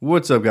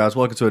What's up, guys?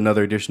 Welcome to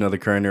another edition of the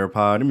Current Era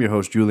Pod. I'm your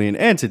host, Julian,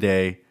 and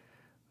today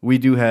we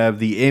do have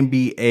the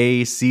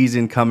NBA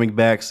season coming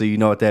back, so you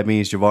know what that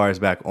means. Javar is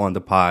back on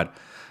the pod.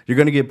 You're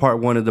going to get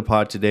part one of the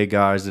pod today,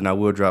 guys, and I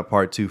will drop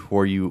part two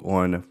for you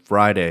on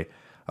Friday.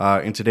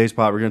 In today's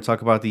pod, we're going to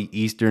talk about the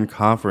Eastern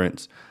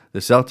Conference.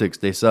 The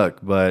Celtics, they suck,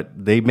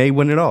 but they may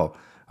win it all.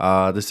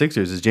 The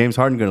Sixers, is James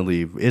Harden going to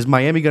leave? Is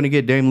Miami going to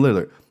get Dame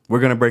Lillard?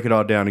 We're going to break it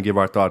all down and give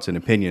our thoughts and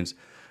opinions.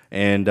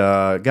 And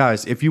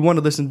guys, if you want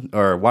to listen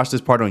or watch this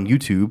part on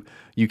YouTube,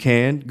 you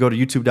can go to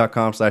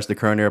youtube.com/the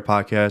Current Era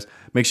Podcast.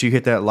 Make sure you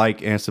hit that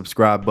like and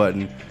subscribe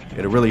button.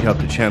 It'll really help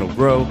the channel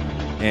grow.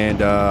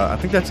 And I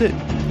think that's it.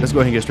 Let's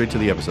go ahead and get straight to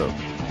the episode.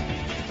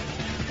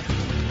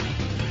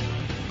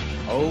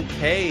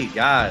 Okay,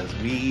 guys,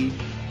 we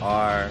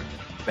are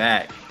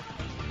back.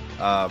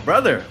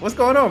 Brother, what's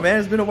going on, man?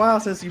 It's been a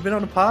while since you've been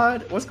on the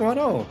pod. What's going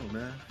on? Oh,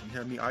 man, you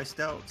had me iced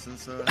out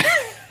since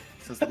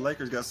since the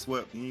Lakers got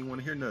swept. You didn't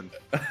want to hear nothing.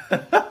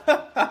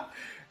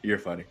 You're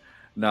funny.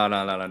 No.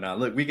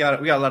 Look, we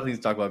got a lot of things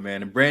to talk about,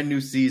 man. A brand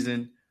new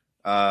season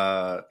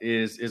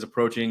is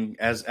approaching.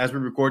 As we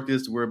record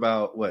this, we're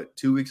about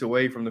 2 weeks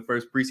away from the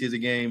first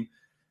preseason game.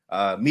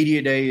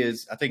 Media day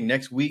is, I think,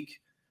 next week.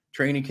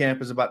 Training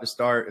camp is about to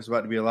start. It's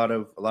about to be a lot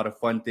of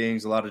fun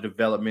things, a lot of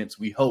developments.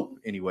 We hope,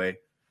 anyway.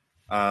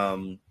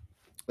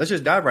 Let's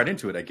just dive right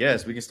into it. I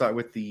guess we can start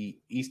with the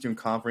Eastern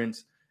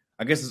Conference.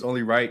 I guess it's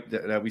only right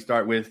that we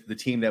start with the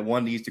team that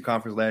won the Eastern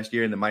Conference last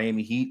year in the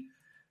Miami Heat.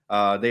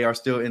 They are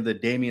still in the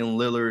Damian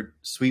Lillard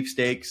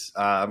sweepstakes.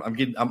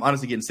 I'm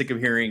honestly getting sick of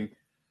hearing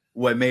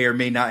what may or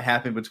may not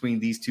happen between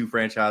these two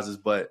franchises.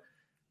 But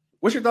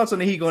what's your thoughts on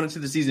the Heat going into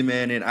the season,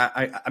 man? And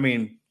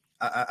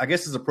I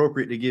guess it's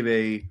appropriate to give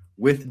a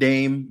with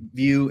Dame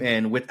view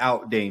and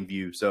without Dame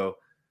view. So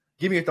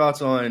give me your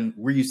thoughts on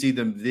where you see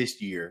them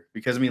this year.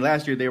 Because,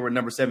 last year they were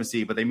number 7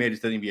 seed, but they made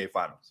it to the NBA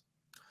Finals.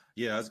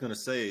 Yeah, I was going to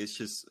say,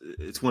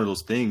 it's one of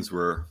those things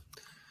where,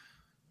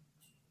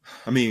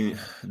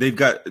 they've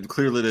got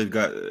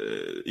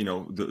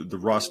the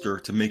roster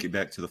to make it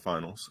back to the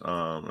finals.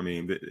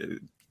 They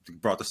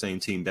brought the same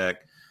team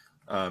back.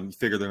 You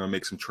figure they're going to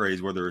make some trades,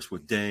 whether it's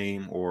with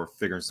Dame or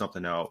figuring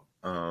something out.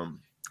 I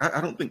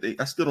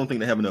still don't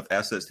think they have enough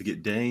assets to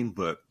get Dame,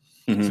 but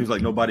it seems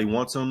like nobody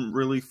wants him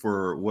really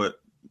for what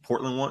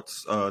Portland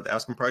wants, the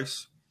asking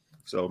price.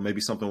 So maybe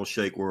something will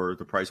shake where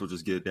the price will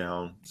just get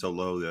down so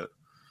low that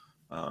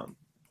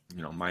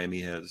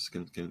Miami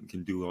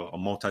can do a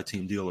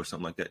multi-team deal or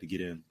something like that to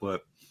get in.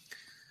 But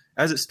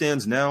as it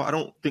stands now, I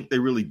don't think they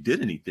really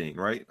did anything,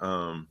 right?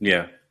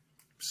 Yeah.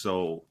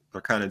 So they're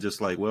kind of just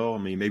like,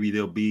 maybe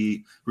they'll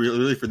be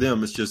really for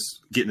them. It's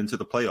just getting into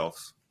the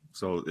playoffs.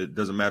 So it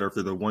doesn't matter if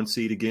they're the 1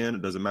 seed again.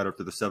 It doesn't matter if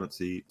they're the 7th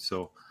seed.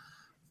 So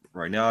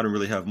right now, I don't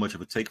really have much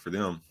of a take for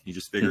them. You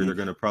just figure they're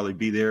going to probably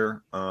be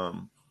there.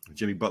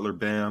 Jimmy Butler,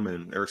 Bam,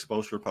 and Eric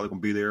Spoelstra are probably going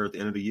to be there at the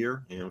end of the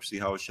year, and we'll see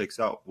how it shakes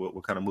out.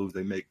 What kind of moves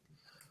they make.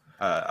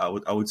 I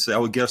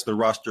would guess the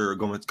roster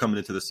coming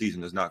into the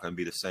season is not going to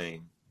be the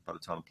same by the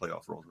time the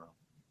playoff rolls around.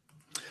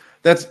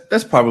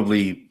 That's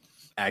probably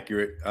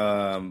accurate.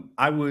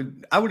 I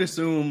would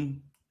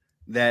assume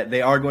that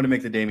they are going to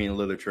make the Damian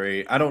Lillard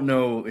trade. I don't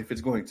know if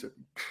it's going to.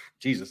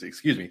 Jesus,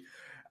 excuse me.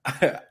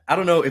 I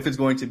don't know if it's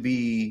going to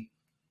be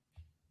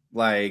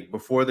like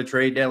before the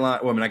trade deadline.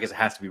 Well, I guess it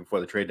has to be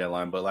before the trade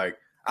deadline, but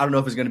I don't know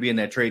if it's going to be in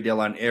that trade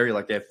deadline area,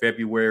 like that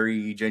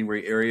February,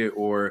 January area,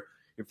 or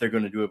if they're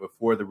going to do it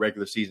before the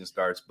regular season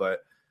starts. But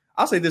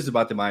I'll say this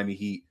about the Miami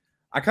Heat.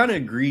 I kind of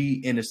agree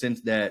in the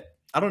sense that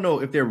I don't know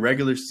if their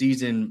regular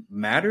season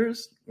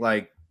matters,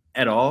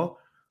 at all.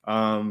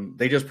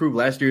 They just proved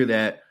last year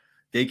that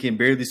they can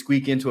barely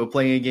squeak into a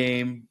play-in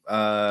game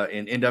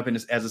and end up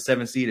as a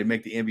 7th seed and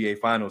make the NBA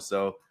Finals.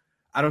 So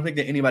I don't think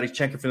that anybody's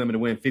checking for them to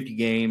win 50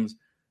 games.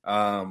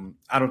 I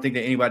don't think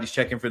that anybody's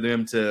checking for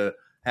them to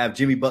have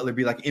Jimmy Butler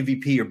be like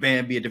MVP or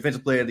Bam be a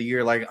defensive player of the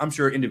year. I'm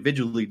sure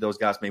individually those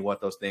guys may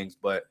want those things,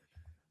 but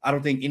I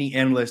don't think any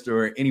analyst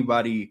or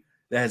anybody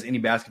that has any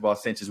basketball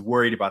sense is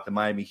worried about the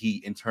Miami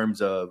Heat in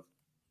terms of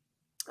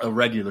a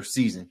regular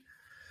season.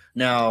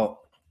 Now,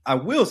 I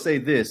will say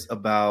this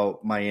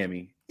about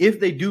Miami. If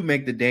they do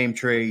make the Dame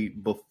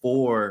trade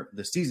before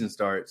the season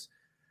starts,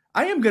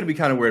 I am going to be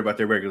kind of worried about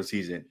their regular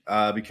season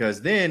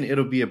because then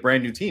it'll be a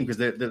brand new team because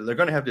they're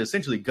going to have to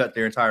essentially gut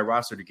their entire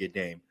roster to get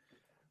Dame.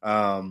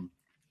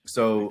 Do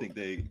you think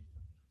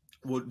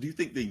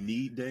they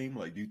need Dame?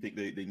 Do you think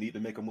they need to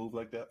make a move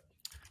like that?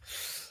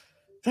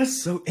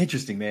 That's so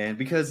interesting, man,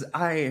 because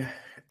I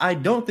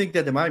don't think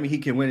that the Miami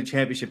Heat can win a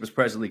championship as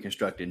presently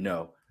constructed.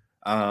 No.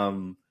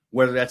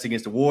 Whether that's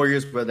against the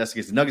Warriors, whether that's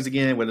against the Nuggets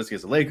again, whether it's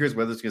against the Lakers,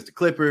 whether it's against the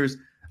Clippers,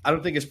 I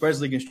don't think it's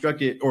presently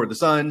constructed, or the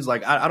Suns.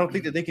 I don't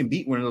think that they can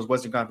beat one of those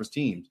Western Conference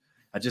teams.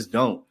 I just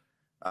don't.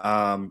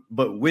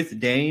 But with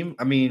Dame,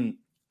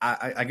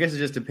 I guess it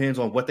just depends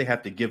on what they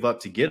have to give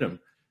up to get him.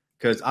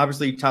 Because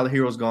obviously Tyler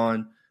Hero's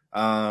gone.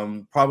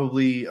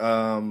 Probably,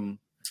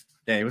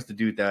 what's the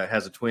dude that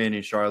has a twin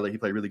in Charlotte? He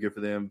played really good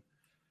for them.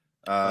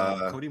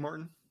 Cody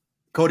Martin.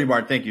 Cody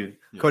Martin, thank you.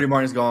 Yeah. Cody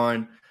Martin's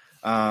gone.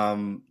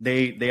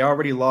 They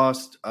already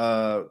lost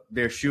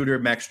their shooter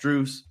Max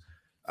Strus.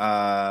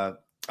 I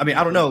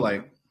don't know.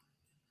 Like,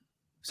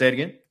 say it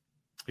again.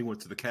 He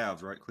went to the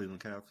Cavs, right?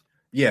 Cleveland Cavs.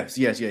 Yes.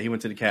 He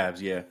went to the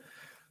Cavs. Yeah.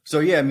 So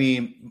yeah, I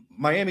mean,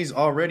 Miami's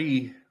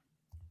already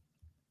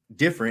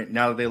different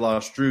now that they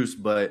lost Strus,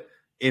 but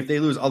if they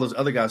lose all those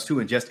other guys too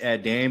and just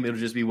add Dame, it'll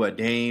just be what,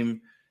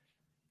 Dame,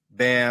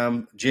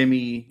 Bam,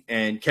 Jimmy,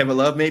 and Kevin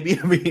Love maybe.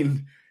 I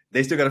mean,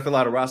 they still got to fill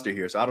out a roster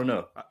here, so I don't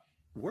know.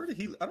 Where did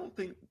he? I don't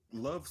think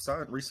Love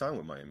re-signed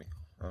with Miami.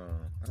 I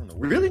don't know.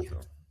 Really?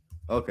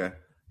 Okay.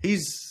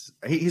 He's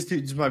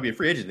just might be a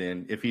free agent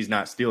then if he's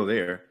not still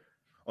there.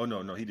 Oh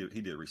no, he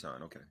did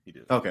resign. Okay, he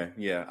did. Okay,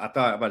 yeah. I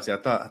thought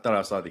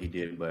I saw that he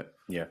did, but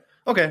yeah.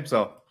 Okay,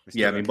 so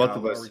yeah, I mean both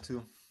of us.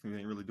 Too. He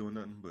ain't really doing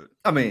nothing, but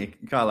I mean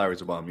Kyle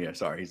Lowry's a bum. Yeah,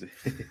 sorry,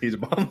 he's a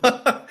bum.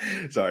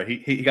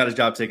 Sorry, he got his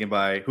job taken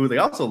by who they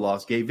also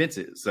lost, Gabe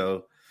Vincent.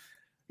 So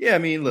yeah, I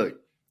mean, look,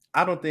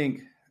 I don't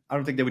think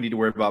that we need to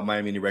worry about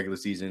Miami in the regular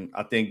season.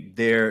 I think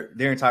their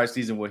entire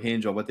season will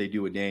hinge on what they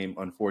do with Dame,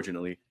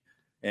 unfortunately,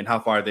 and how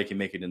far they can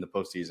make it in the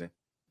postseason.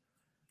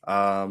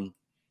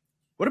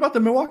 What about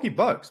the Milwaukee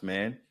Bucks,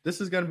 man? This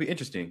is going to be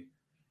interesting.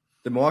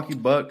 The Milwaukee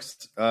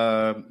Bucks,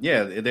 they're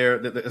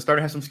starting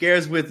to have some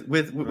scares with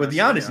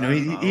Giannis.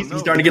 You know, he's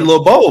starting to get a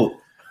little bold.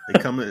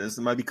 This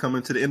might be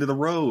coming to the end of the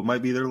road. It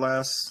might be their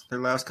last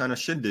kind of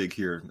shindig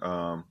here,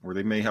 where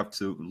they may have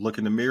to look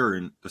in the mirror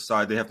and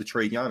decide they have to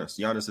trade Giannis.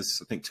 Giannis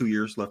is, I think, 2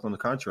 years left on the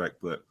contract,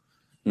 but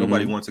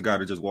nobody wants a guy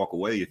to just walk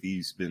away if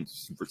he's been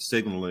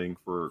signaling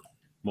for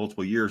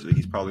multiple years that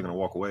he's probably going to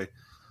walk away.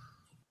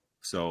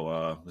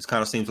 So this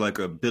kind of seems like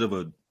a bit of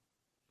a,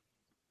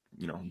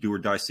 do or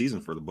die season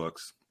for the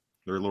Bucks.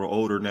 They're a little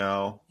older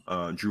now.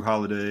 Drew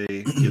Holiday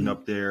getting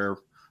up there.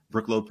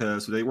 Brook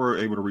Lopez, so they were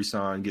able to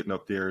re-sign, getting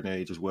up there in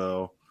age as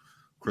well.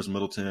 Chris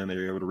Middleton, they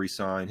were able to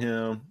re-sign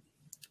him.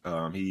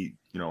 He,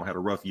 had a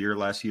rough year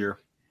last year.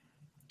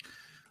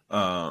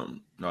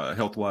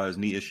 Health-wise,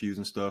 knee issues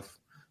and stuff.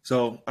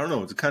 So I don't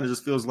know. It kind of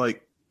just feels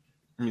like,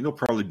 they'll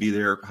probably be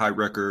there, high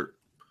record.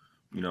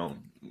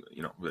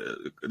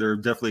 They're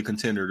definitely a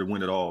contender to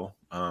win it all,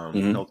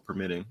 health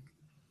permitting.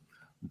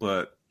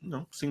 But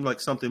seems like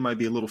something might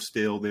be a little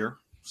stale there.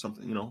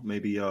 Something,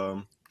 maybe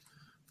if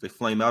they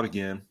flame out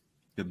again,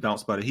 get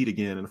bounced by the Heat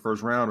again in the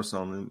first round or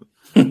something.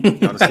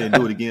 Giannis can't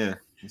do it again.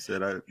 He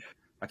said,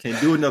 I can't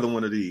do another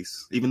one of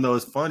these. Even though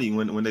it's funny,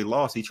 when they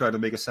lost, he tried to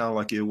make it sound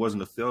like it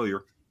wasn't a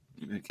failure.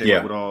 He came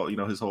up with all,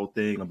 his whole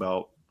thing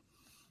about,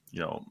 I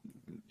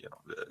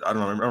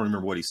don't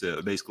remember what he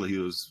said. Basically, he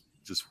was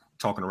just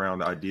talking around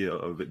the idea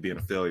of it being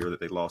a failure that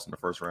they lost in the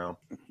first round.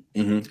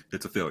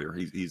 It's a failure.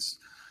 He's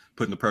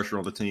putting the pressure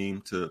on the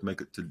team to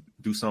make it to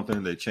do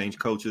something. They changed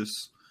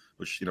coaches,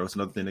 which it's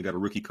another thing. They got a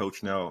rookie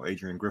coach now,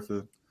 Adrian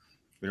Griffith.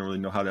 We don't really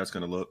know how that's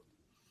going to look.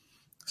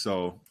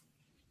 So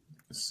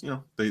it's,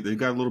 they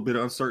got a little bit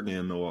of uncertainty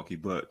in Milwaukee,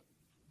 but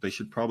they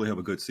should probably have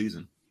a good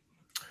season.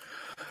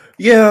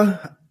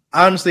 Yeah.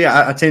 Honestly,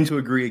 I tend to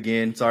agree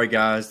again. Sorry,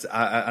 guys.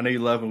 I know you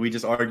love when we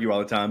just argue all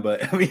the time,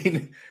 but I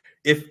mean,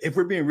 if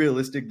we're being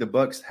realistic, the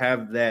Bucks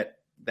have that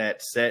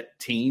set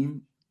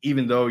team,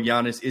 even though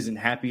Giannis isn't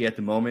happy at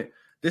the moment.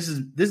 This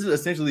is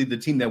essentially the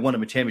team that won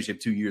him a championship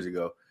 2 years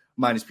ago,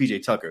 minus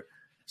PJ Tucker.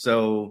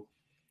 So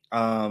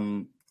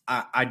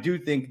I do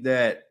think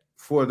that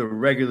for the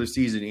regular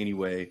season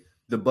anyway,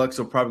 the Bucks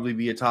will probably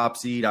be a top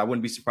seed. I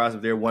wouldn't be surprised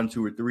if they're 1,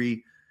 2, or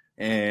 3.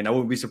 And I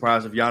wouldn't be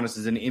surprised if Giannis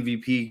is in the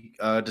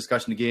MVP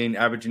discussion again,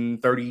 averaging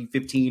 30,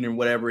 15, or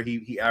whatever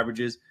he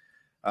averages.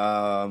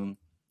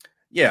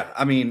 Yeah,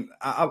 I mean,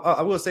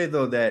 I will say,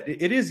 though, that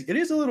it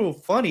is a little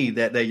funny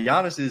that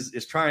Giannis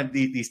is trying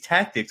these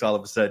tactics all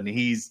of a sudden.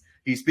 He's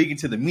speaking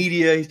to the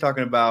media. He's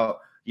talking about,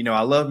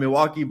 I love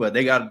Milwaukee, but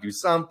they got to do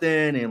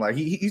something. And, like,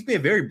 he's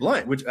being very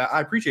blunt, which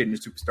I appreciate in a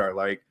superstar.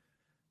 Like,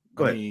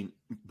 go ahead.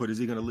 But is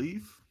he going to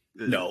leave?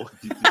 No.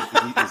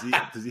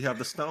 Does he have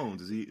the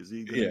stones? Is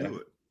he going to do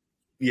it?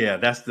 Yeah,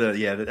 that's the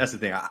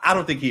thing. I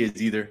don't think he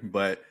is either,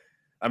 but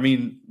I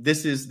mean,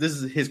 this is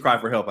his cry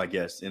for help, I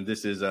guess, and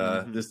this is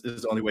this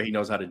is the only way he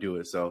knows how to do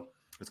it. So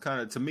it's kind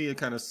of, to me, it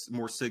kind of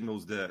more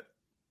signals that,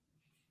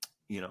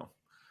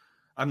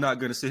 I'm not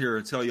going to sit here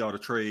and tell y'all to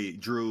trade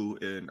Drew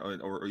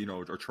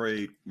or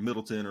trade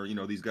Middleton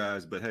or these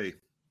guys, but hey,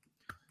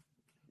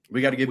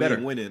 we got to get better.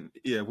 We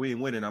ain't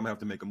winning. I'm gonna have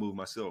to make a move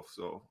myself.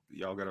 So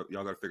y'all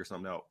gotta figure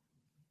something out.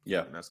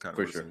 Yeah, and that's kind of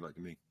what it seems like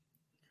to me.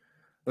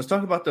 Let's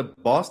talk about the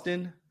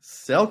Boston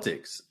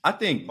Celtics. I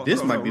think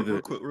this might be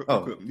real quick.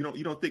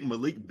 You don't think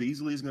Malik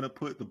Beasley is going to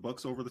put the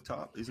Bucks over the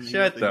top? Isn't he?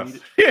 Shut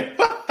the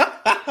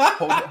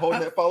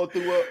holding that follow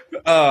through up.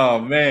 Oh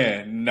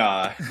man,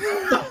 nah.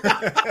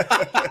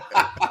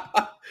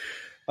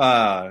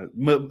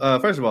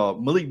 First of all,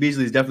 Malik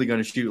Beasley is definitely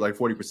going to shoot like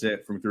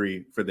 40% from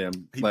three for them.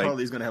 He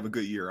probably is going to have a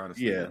good year,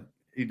 honestly. Yeah,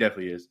 he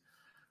definitely is.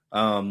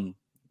 The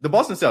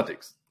Boston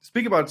Celtics.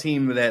 Speak about a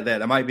team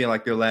that might be in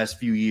like their last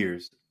few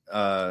years.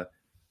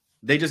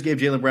 They just gave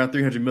Jaylen Brown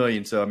 $300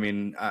 million, so I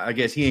mean, I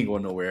guess he ain't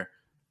going nowhere.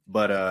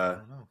 But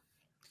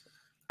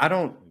I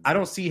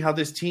don't see how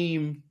this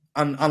team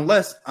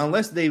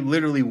unless they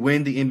literally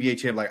win the NBA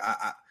champ, like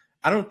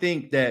I don't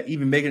think that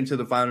even making it to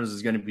the finals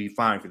is going to be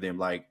fine for them.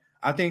 Like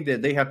I think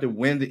that they have to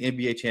win the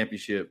NBA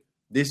championship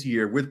this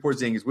year with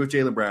Porzingis, with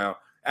Jaylen Brown,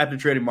 after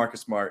trading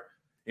Marcus Smart,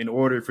 in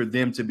order for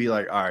them to be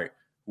like, all right,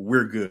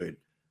 we're good.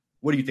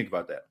 What do you think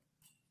about that?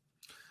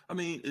 I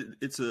mean,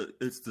 it's the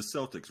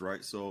Celtics,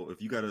 right? So if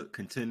you got a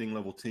contending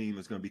level team,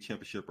 it's going to be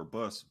championship or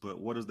bust. But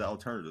what is the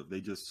alternative? They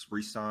just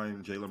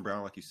re-signed Jaylen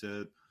Brown, like you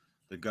said.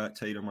 They got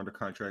Tatum under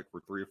contract for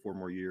 3 or 4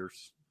 more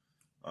years.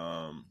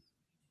 I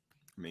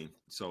mean,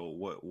 so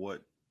what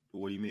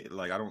do you mean?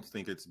 Like, I don't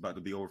think it's about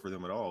to be over for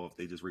them at all if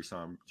they just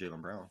re-sign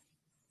Jaylen Brown.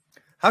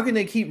 How can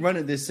they keep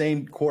running this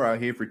same core out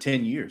here for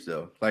 10 years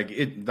though?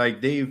 It's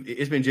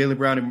been Jaylen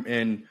Brown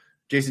and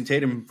Jason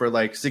Tatum for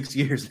like 6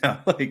 years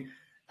now. Like,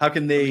 how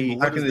can they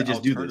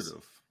just do this?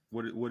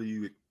 What do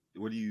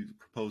you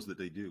propose that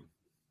they do?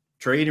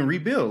 Trade and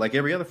rebuild like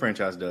every other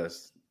franchise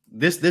does.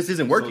 This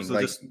isn't working. So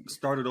just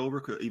start it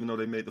over, even though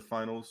they made the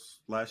finals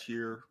last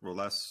year or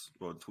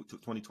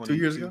 2020, 2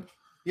 years ago.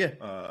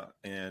 Yeah.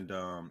 And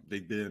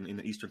they've been in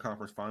the Eastern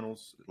Conference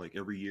Finals like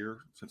every year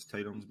since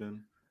Tatum's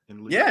been in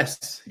the league.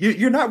 Yes.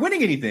 You're not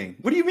winning anything.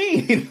 What do you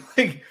mean?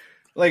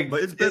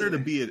 But it's better to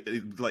be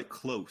like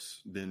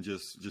close than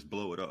just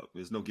blow it up.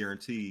 There's no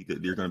guarantee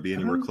that you're going to be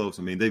anywhere close.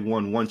 I mean, they've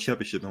won one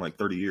championship in like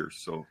 30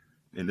 years. So,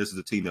 and this is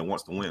a team that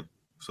wants to win.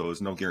 So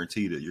there's no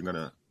guarantee that you're going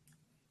to,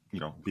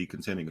 be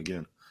contending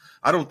again.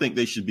 I don't think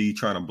they should be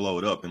trying to blow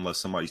it up unless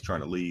somebody's trying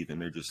to leave and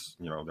they're just,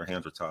 their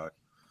hands are tied,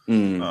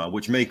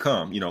 which may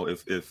come,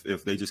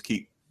 if they just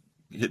keep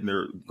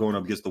going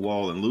up against the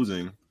wall and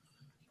losing.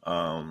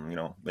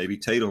 Maybe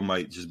Tatum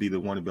might just be the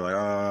one to be like,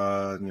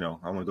 I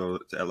want to go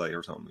to LA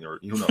or something, or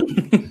who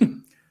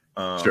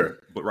knows. Sure.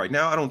 But right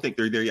now, I don't think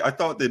they're there yet. I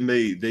thought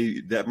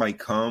that might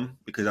come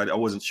because I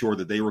wasn't sure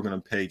that they were going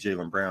to pay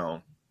Jaylen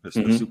Brown the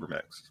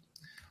Supermax.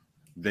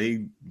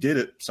 They did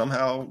it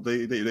somehow.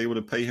 They would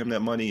have paid him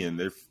that money, and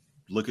they're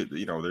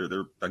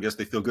I guess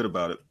they feel good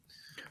about it.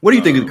 What do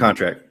you think of the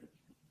contract?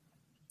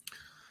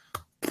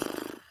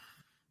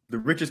 The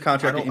richest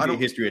contract in NBA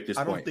history at this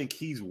point. I don't think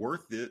he's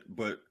worth it,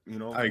 but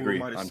I agree.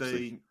 Might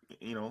say,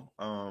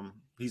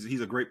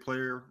 he's a great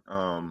player,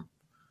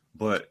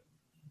 but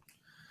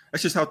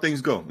that's just how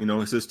things go.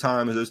 It's his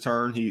time, it's his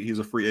turn. He's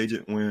a free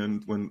agent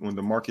when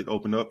the market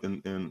opened up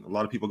and a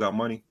lot of people got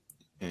money,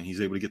 and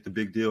he's able to get the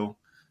big deal.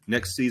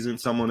 Next season,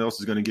 someone else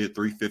is going to get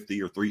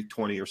 350 or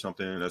 320 or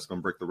something, and that's going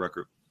to break the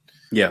record.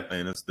 Yeah,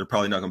 and they're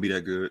probably not going to be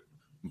that good,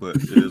 but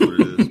it is what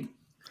it is.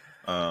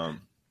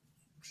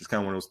 It's just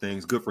kind of one of those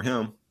things. Good for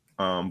him.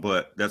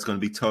 But that's going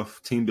to be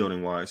tough team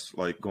building wise,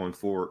 like going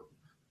forward.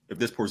 If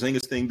this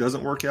Porzingis thing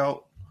doesn't work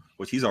out,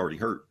 which he's already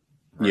hurt.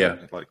 Right? Yeah.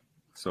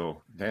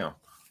 Damn.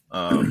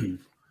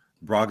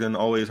 Brogdon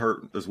always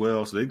hurt as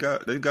well. So they've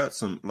got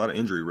a lot of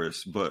injury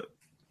risks, but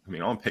I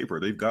mean, on paper,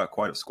 they've got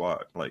quite a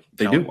squad, like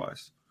talent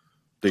wise.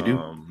 They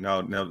do.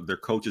 Now their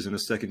coach is in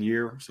his second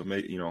year. So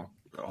maybe,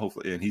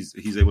 hopefully, and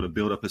he's able to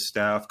build up his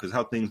staff because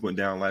how things went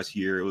down last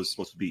year, it was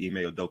supposed to be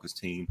Ime Udoka's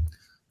team.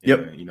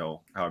 Yep. And,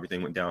 how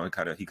everything went down.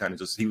 He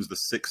was the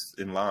sixth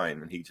in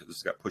line, and he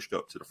just got pushed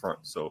up to the front.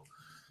 So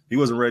he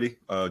wasn't ready.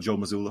 Joe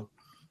Mazzulla,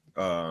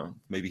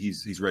 maybe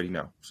he's ready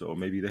now. So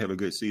maybe they have a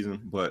good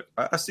season. But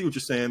I see what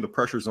you're saying. The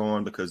pressure's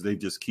on because they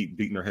just keep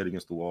beating their head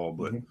against the wall.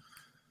 But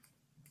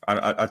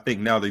I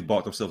think now they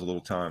bought themselves a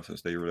little time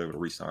since they were able to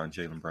re-sign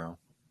Jaylen Brown.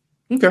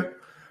 Okay.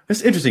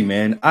 That's interesting,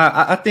 man.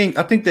 I think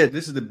that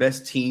this is the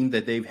best team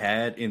that they've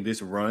had in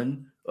this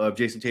run of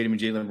Jason Tatum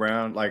and Jaylen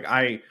Brown. Like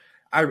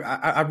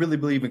I really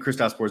believe in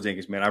Kristaps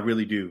Porzingis, man. I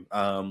really do.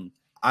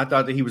 I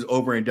thought that he was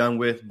over and done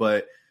with,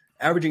 but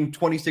averaging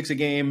 26 a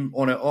game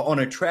on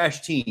a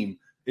trash team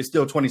is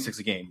still 26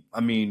 a game.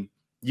 I mean,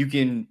 you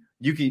can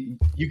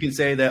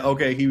say that,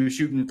 okay, he was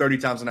shooting 30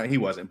 times a night. He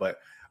wasn't, but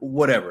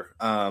whatever.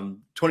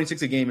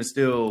 26 a game is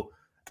still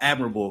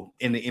admirable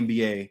in the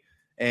NBA.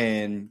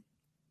 And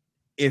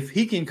if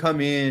he can come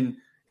in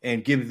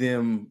and give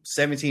them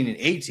 17 and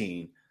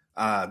 18,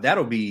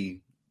 that'll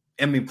be,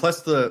 I mean,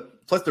 plus the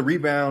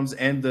rebounds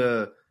and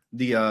the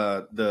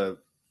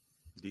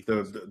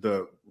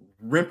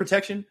rim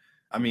protection.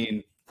 I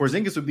mean,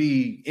 Porzingis would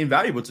be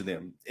invaluable to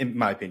them, in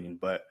my opinion.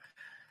 But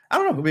I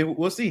don't know. I mean,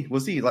 we'll see.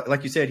 We'll see.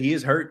 Like you said, he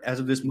is hurt as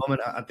of this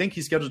moment. I think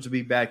he's scheduled to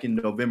be back in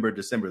November,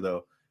 December,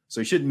 though, so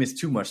he shouldn't miss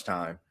too much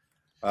time.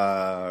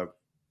 Go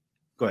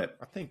ahead.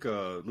 I think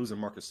losing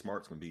Marcus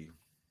Smart's going to be.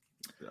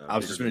 I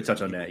was just going to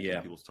touch on that.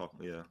 Yeah, people's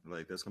talking. Yeah,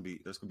 like that's going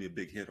to be a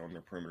big hit on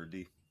their perimeter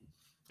D.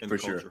 For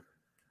sure.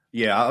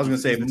 Yeah, I was going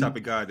to say he's the type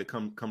of guy that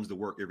comes to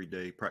work every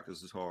day,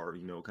 practices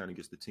hard, kind of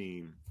gets the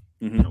team,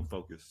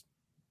 focused.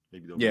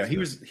 Maybe he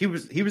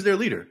was their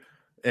leader,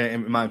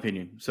 in my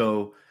opinion.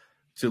 So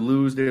to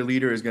lose their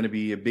leader is going to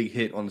be a big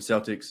hit on the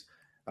Celtics.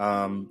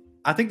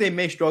 I think they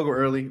may struggle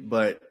early,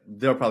 but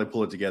they'll probably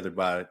pull it together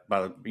by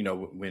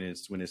when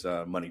it's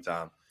money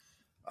time.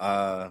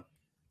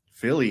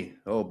 Philly,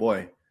 oh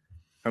boy,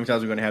 how many times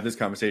are we going to have this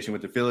conversation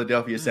with the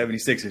Philadelphia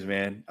 76ers,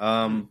 man?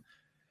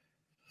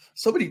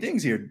 So many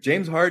things here.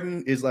 James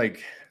Harden is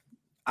like,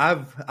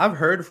 I've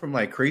heard from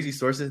like crazy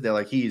sources that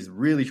like he's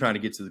really trying to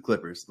get to the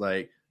Clippers,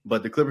 like,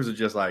 but the Clippers are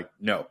just like,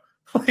 no,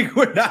 like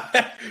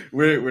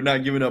we're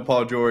not giving up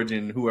Paul George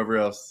and whoever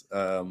else,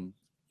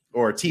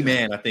 or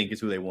T-Man, I think is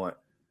who they want.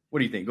 What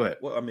do you think? Go ahead.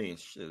 Well, I mean,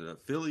 shit,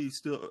 Philly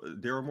still,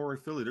 Daryl Morey,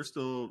 Philly, they're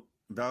still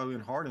valuing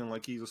Harden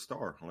like he's a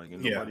star. Like,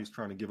 and nobody's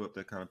trying to give up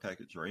that kind of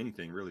package or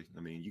anything, really.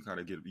 I mean, you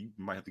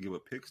might have to give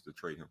up picks to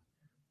trade him.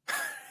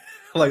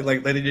 like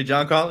they did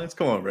John Collins.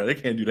 Come on, bro, they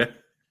can't do that.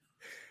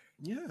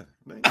 Yeah,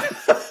 man.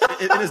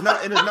 and it's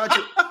not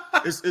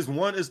just, it's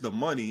one is the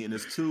money, and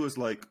it's two is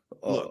like,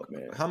 look,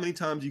 how many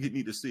times you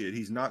need to see it?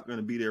 He's not going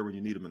to be there when you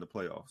need him in the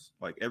playoffs.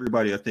 Like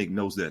everybody, I think,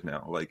 knows that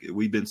now. Like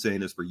we've been saying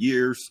this for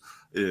years,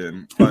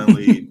 and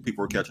finally,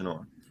 people are catching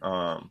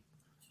on.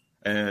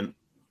 And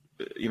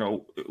you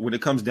know, when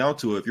it comes down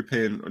to it, if you're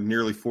paying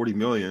nearly $40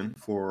 million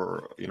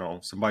for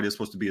somebody that's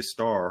supposed to be a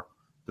star,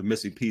 the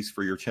missing piece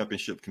for your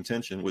championship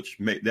contention, which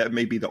may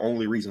be the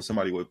only reason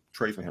somebody would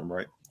trade for him,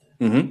 right?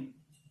 Mm-hmm.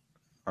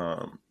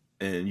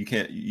 And you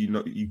can't,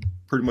 you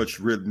pretty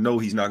much know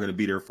he's not going to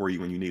be there for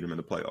you when you need him in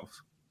the playoffs.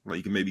 Like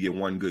you can maybe get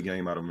one good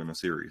game out of him in a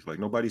series. Like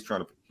nobody's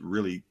trying to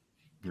really,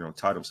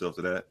 tie themselves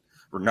to that,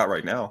 or not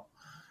right now.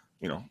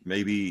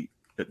 Maybe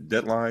at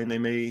deadline they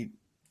may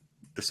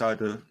decide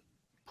to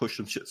push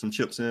some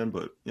chips in,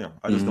 but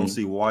I just don't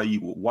see why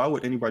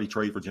would anybody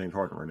trade for James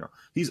Harden right now?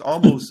 He's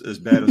almost as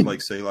bad as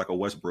like a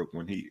Westbrook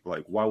when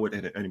why would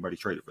anybody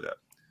trade it for that?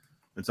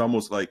 It's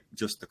almost like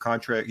just the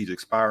contract, he's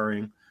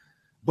expiring.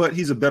 But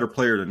he's a better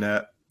player than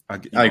that. I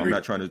agree. I'm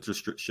not trying to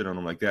just shit on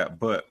him like that.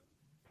 But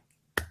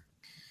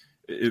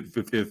if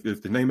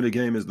the name of the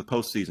game is the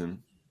postseason,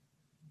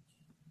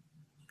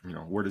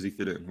 where does he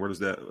fit in?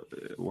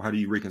 How do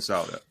you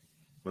reconcile that?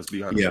 Let's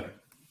be honest. Yeah,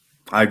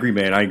 I agree,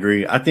 man. I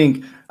agree. I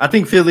think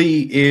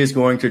Philly is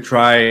going to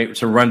try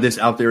to run this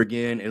out there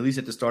again, at least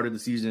at the start of the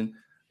season.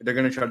 They're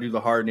going to try to do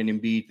the Harden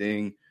and Embiid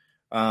thing.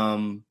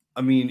 I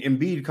mean,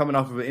 Embiid coming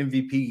off of an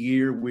MVP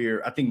year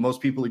where I think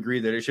most people agree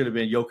that it should have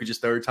been Jokic's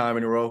third time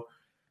in a row.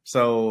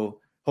 So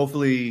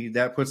hopefully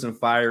that puts some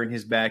fire in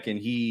his back and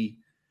he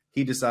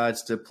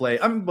decides to play.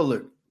 I mean, but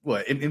look,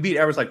 Embiid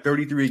averaged like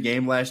 33 a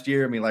game last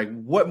year. I mean, like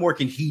what more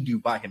can he do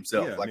by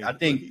himself? Yeah, I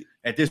think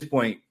at this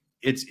point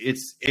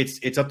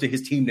it's up to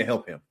his team to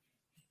help him.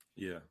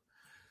 Yeah.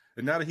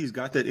 And now that he's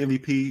got that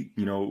MVP,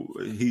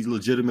 he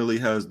legitimately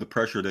has the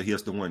pressure that he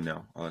has to win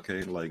now.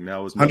 Okay. Like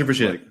now is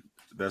 100%. Like,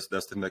 that's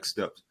the next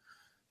step.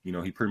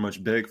 He pretty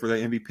much begged for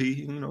that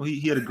MVP.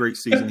 He had a great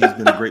season. He's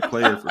been a great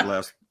player for the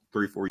last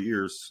 3-4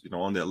 years,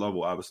 on that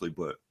level, obviously.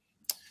 But,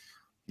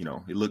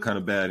 he looked kind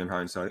of bad in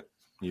hindsight,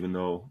 even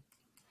though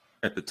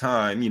at the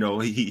time,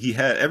 he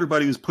had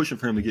everybody was pushing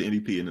for him to get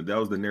MVP, and that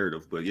was the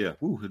narrative. But yeah,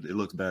 it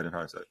looks bad in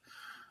hindsight.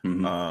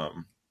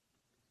 Mm-hmm.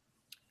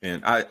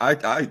 And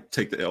I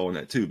take the L on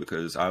that too,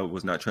 because I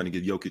was not trying to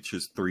give Jokic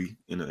his 3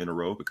 in a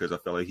row, because I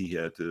felt like he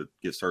had to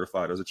get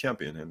certified as a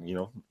champion,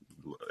 and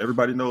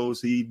everybody knows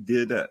he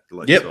did that.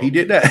 He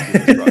did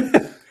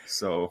that.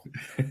 So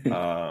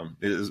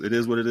it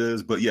is what it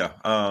is. But yeah,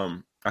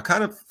 I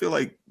kind of feel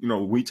like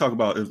we talk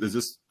about is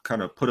this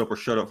kind of put up or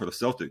shut up for the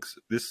Celtics?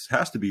 This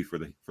has to be for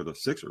the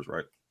Sixers,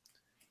 right?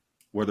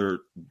 Whether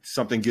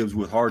something gives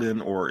with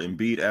Harden or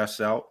Embiid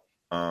asks out.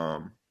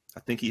 I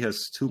think he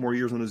has 2 more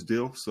years on his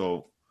deal,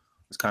 so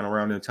it's kind of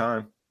around that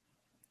time.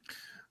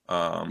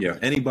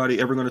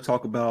 Anybody ever going to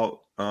talk about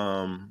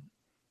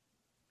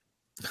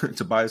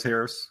Tobias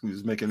Harris,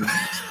 who's making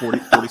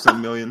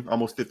 40-something million,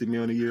 almost $50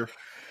 million a year?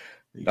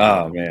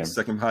 Oh man,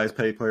 second highest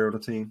paid player on the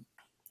team.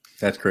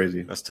 That's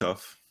crazy. That's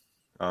tough.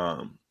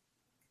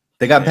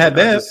 They got Pat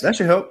Bev. That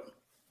should help.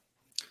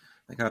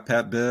 They got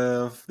Pat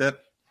Bev.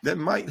 That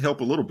might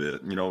help a little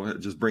bit.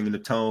 Just bringing the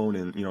tone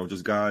and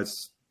just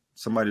guys,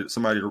 somebody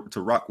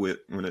to rock with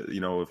when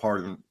if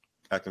Harden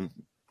acting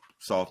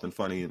soft and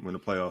funny when the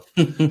playoff.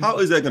 How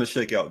is that going to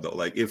shake out though?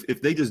 Like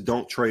if they just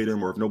don't trade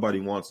him, or if nobody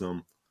wants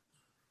him,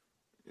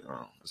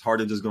 is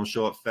Harden just going to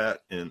show up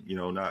fat and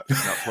not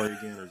play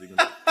again, or is he going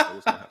to?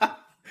 What's going to happen?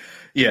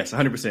 Yes,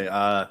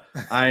 100%.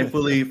 I am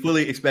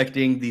fully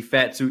expecting the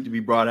fat suit to be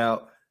brought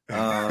out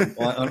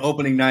on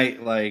opening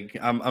night. Like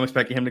I'm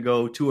expecting him to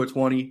go 2 or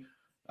 20,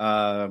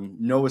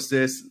 no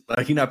assists.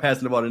 Like he's not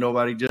passing the ball to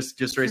nobody. Just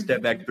straight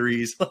step back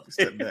threes.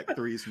 Step back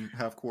threes from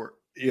half court.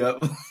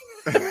 Yep.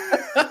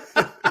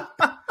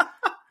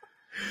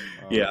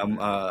 Yeah, I'm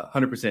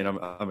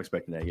 100%. I'm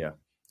expecting that. Yeah,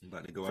 I'm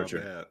about to go out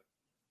bad.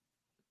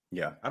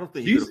 Yeah, I don't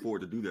think he could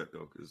afford to do that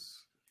though,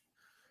 because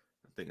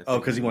I think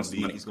because he wants the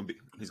money. He's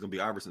gonna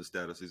be Iverson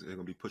status. He's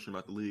gonna be pushing him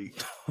out the league.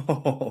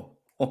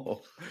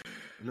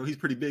 He's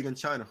pretty big in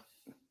China.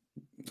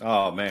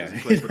 Oh man, he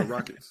plays for the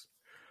Rockets.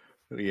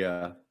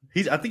 Yeah,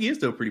 I think he is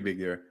still pretty big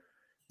there.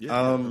 Yeah,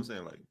 that's what I'm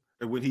saying. Like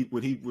when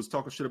he was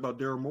talking shit about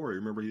Daryl Morey,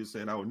 remember he was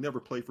saying I would never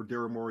play for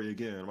Daryl Morey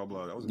again. Blah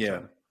blah. That was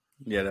China.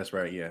 Yeah, that's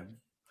right. Yeah.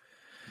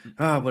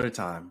 What a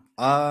time.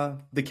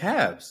 The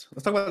Cavs.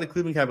 Let's talk about the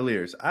Cleveland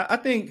Cavaliers. I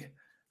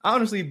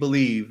honestly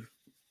believe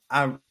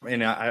I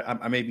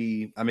may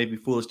be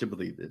foolish to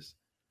believe this.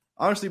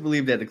 I honestly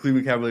believe that the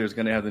Cleveland Cavaliers are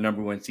going to have the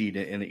number 1 seed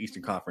in the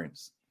Eastern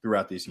Conference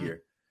throughout this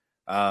year.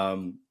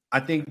 I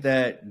think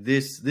that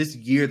this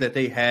year that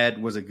they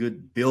had was a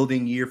good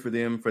building year for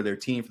them, for their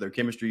team, for their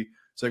chemistry.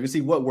 So you can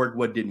see what worked,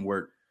 what didn't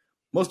work.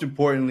 Most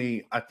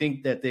importantly, I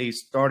think that they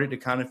started to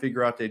kind of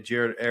figure out that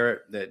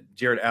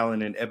Jared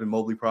Allen and Evan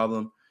Mobley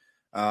problem.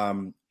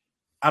 Um,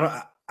 I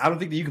don't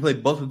think that you can play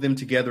both of them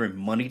together in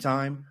money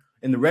time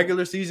in the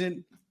regular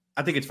season.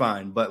 I think it's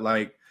fine, but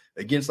like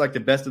against like the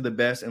best of the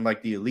best and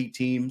like the elite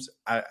teams,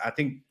 I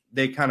think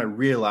they kind of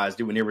realized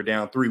it when they were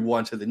down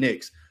 3-1 to the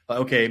Knicks. Like,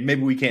 okay,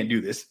 maybe we can't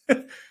do this.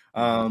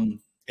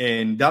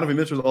 And Donovan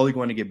Mitchell is only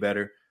going to get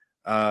better.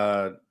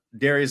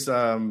 Darius,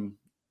 I'm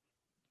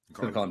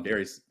going to call him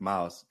Darius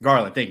Miles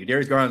Garland. Thank you.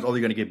 Darius Garland is only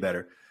going to get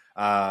better.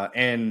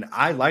 And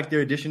I like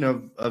their addition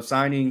of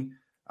signing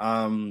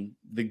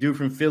the dude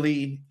from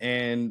Philly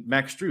and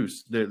Max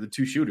Strus, the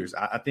two shooters.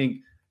 I think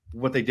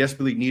what they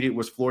desperately needed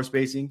was floor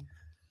spacing.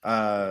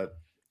 I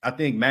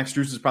think Max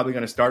Strus is probably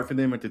going to start for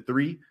them at the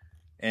 3.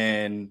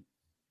 And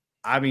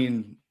I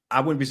mean,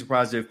 I wouldn't be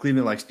surprised if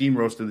Cleveland like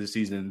steamrolls through the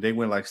season. They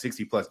win like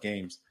 60 plus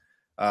games.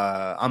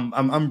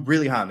 I'm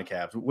really high on the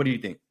Cavs. What do you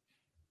think?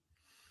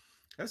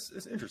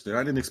 That's interesting.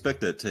 I didn't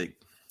expect that take.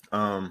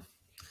 To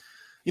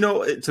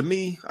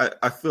me,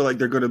 I feel like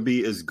they're going to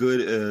be as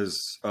good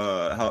as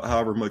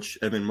however much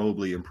Evan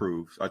Mobley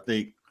improves. I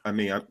think the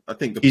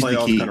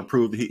playoffs kind of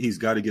proved he's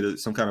got to get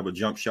some kind of a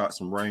jump shot,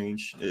 some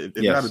range. If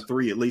not a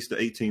 3, at least an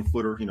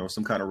 18-footer,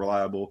 some kind of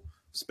reliable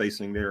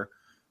spacing there.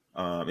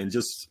 And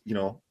just,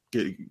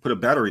 put a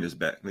battery in his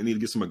back. They need to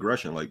get some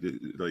aggression, like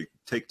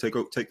take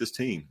this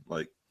team.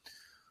 Like,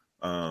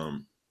 I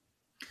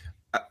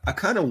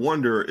kind of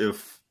wonder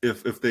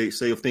if they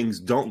say if things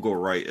don't go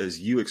right as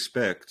you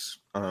expect,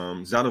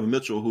 Donovan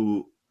Mitchell,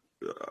 who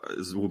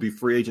will be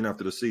free agent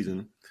after the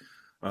season,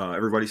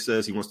 everybody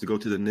says he wants to go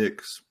to the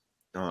Knicks.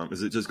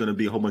 Is it just going to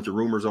be a whole bunch of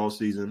rumors all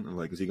season?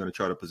 Like, is he going to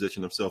try to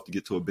position himself to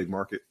get to a big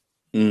market?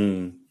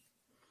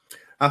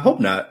 I hope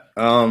not.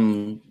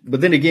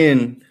 But then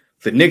again,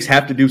 the Knicks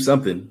have to do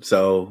something.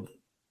 So,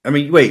 I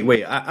mean,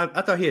 wait.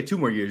 I thought he had 2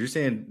 more years. You're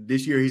saying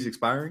this year he's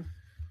expiring?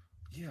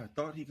 Yeah, I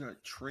thought he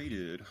got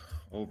traded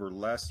over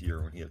last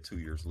year when he had 2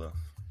 years left.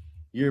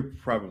 You're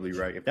probably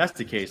right. If that's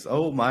the case,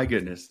 oh my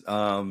goodness.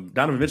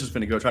 Donovan Mitchell's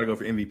finna try to go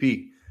for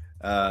MVP.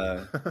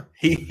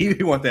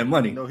 He want that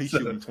money. No, he's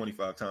shooting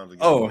 25 times a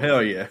game. Oh,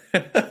 hell yeah.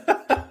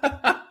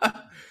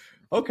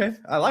 Okay,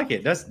 I like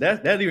it.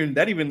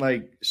 That even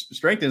like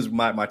strengthens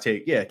my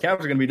take. Yeah,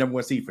 Cavs are gonna be number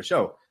 1 seed for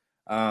sure.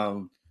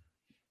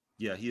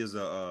 Yeah, he is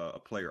a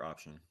player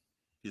option.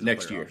 He's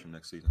next a player year, option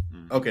next season.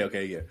 Mm-hmm.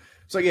 Okay, yeah.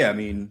 So yeah, I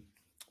mean,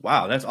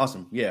 wow, that's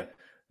awesome. Yeah.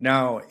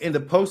 Now in the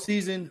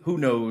postseason, who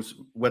knows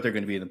what they're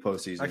going to be in the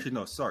postseason? Actually,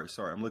 no, sorry,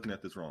 I'm looking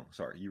at this wrong.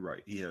 Sorry, you're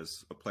right. He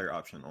has a player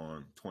option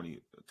on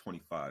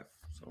 2025.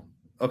 So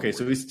okay,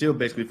 so he's still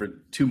basically for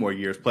 2 more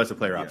years plus a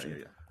player option.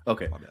 Yeah.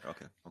 Okay.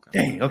 Okay.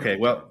 Dang. Okay.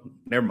 Well,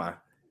 never mind.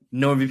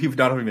 No MVP for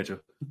Donovan Mitchell.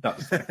 No.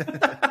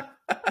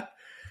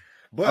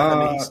 But I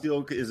mean, he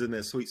still is in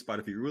that sweet spot.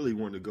 If he really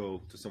wanted to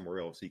go to somewhere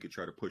else, he could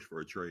try to push for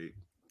a trade.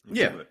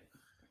 Yeah. But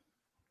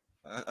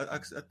I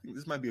think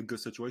this might be a good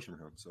situation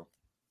for him. So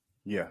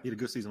yeah, he had a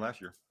good season last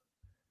year.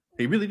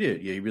 He really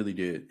did. Yeah, he really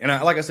did. And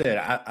like I said,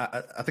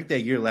 I think that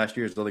year last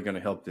year is really going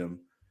to help them.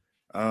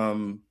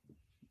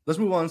 Let's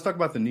move on. Let's talk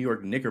about the New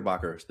York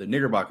Knickerbockers. The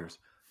Knickerbockers.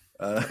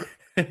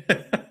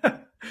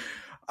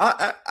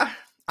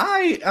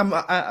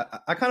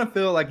 I kind of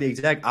feel like the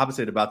exact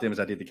opposite about them as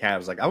I did the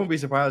Cavs. Like, I wouldn't be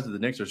surprised if the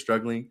Knicks are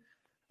struggling.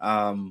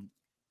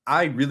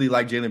 I really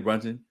like Jalen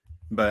Brunson,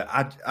 but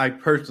I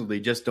personally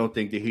just don't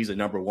think that he's a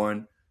number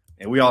 1.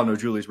 And we all know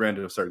Julius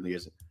Randle certainly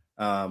isn't.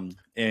 I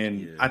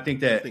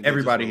think that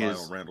everybody is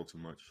on Randle too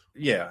much.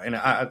 Yeah, and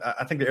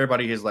I think that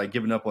everybody has like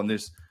given up on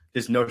this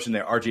notion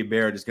that RJ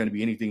Barrett is going to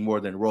be anything more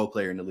than a role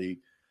player in the league.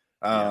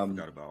 I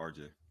forgot about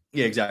RJ.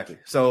 Yeah, exactly.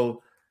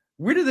 So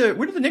where do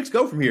the Knicks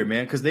go from here,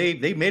 man? Because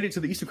they made it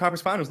to the Eastern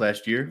Conference Finals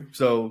last year,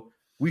 so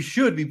we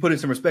should be putting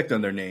some respect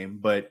on their name.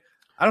 But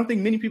I don't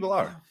think many people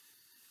are.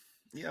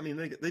 Yeah, I mean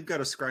they've got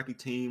a scrappy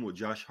team with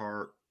Josh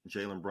Hart,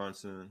 Jalen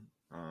Brunson.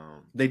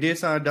 They did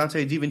sign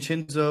Dante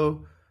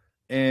DiVincenzo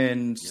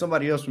and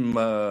somebody else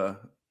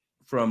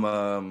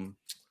from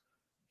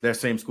their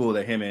same school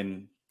that him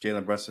and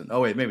Jalen Brunson.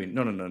 Oh wait, maybe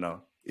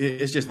no.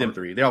 It's just them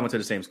 3. They all went to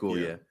the same school.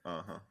 Yeah.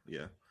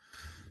 Yeah.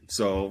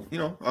 So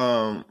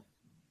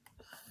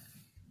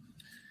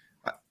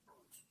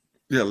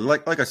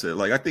like I said,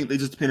 like I think they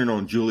just depended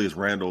on Julius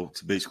Randle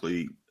to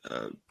basically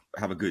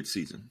have a good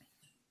season.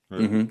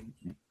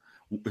 Mm-hmm.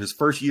 His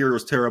first year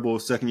was terrible.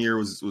 Second year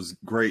was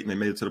great, and they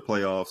made it to the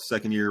playoffs.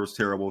 Second year was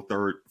terrible.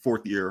 Third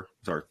year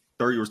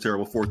was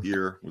terrible. Fourth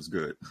year was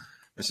good.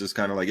 It's just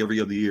kind of like every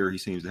other year he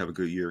seems to have a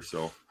good year.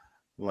 So,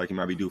 like he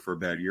might be due for a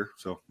bad year.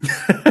 So,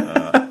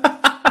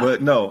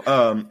 but no,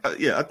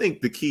 I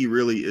think the key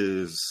really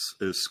is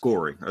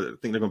scoring. I think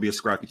they're going to be a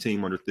scrappy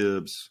team under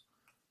Thibs,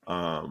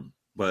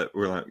 but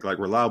we're like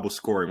reliable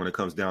scoring when it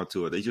comes down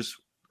to it. I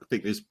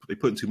think they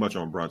putting too much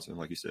on Brunson,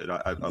 like you said.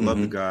 I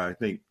love the guy.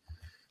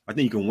 I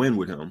think you can win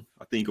with him.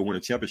 I think you can win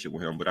a championship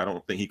with him, but I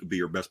don't think he could be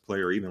your best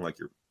player, even like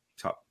your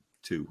top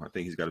 2. I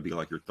think he's got to be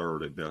like your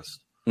 3rd at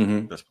best.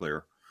 best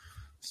player.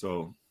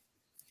 So,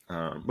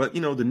 but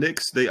the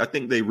Knicks, I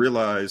think they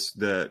realized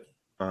that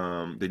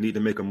they need to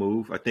make a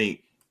move. I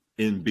think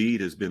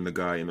Embiid has been the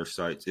guy in their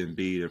sights.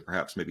 Embiid and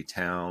perhaps maybe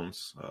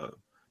Towns,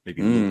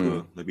 maybe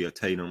Luka, maybe a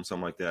Tatum,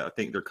 something like that. I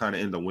think they're kind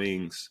of in the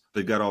wings.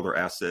 They've got all their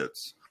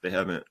assets. They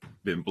haven't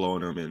been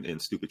blowing them in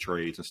stupid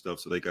trades and stuff.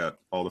 So they got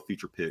all the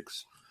future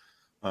picks.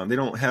 They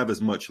don't have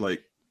as much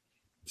like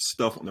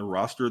stuff on their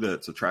roster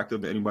that's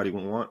attractive that anybody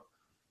would want.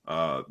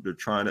 They're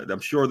trying to. I'm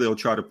sure they'll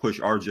try to push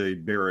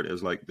RJ Barrett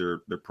as like their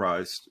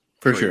prized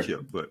for sure.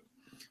 Chip, but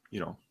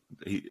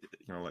he,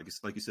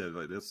 like you said,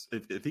 like this.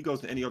 If he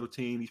goes to any other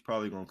team, he's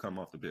probably going to come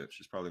off the bench.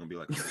 He's probably going to be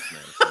like a six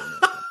man.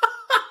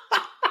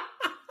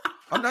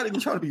 I'm not even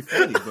trying to be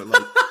funny, but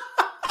like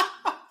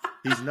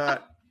he's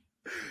not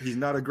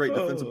a great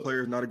defensive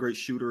player, not a great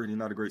shooter, and he's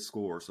not a great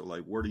scorer. So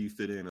like, where do you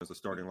fit in as a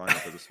starting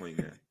lineup as a swing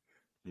man?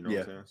 You know what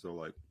I'm saying? So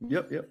like,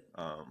 yep.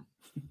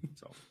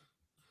 So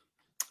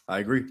I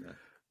agree. Yeah.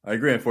 I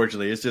agree.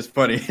 Unfortunately, it's just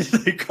funny. He's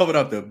coming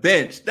off the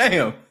bench.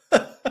 Damn.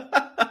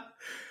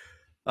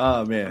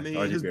 Oh man. I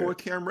mean, his boy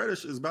Cam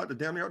Reddish is about to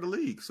damn near out the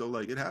league. So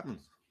like, it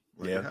happens.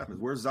 It happens.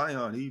 Where's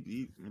Zion?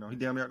 He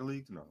damn near out the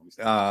league. No.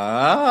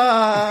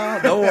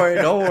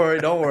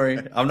 Don't worry.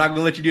 I'm not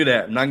gonna let you do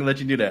that.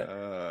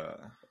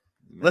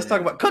 Let's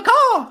talk about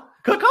Caw.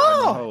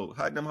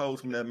 Hide them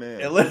hoes from that man.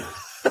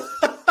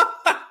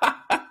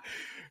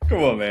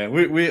 Come on, man.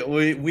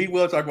 We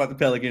will talk about the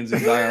Pelicans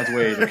and Zion's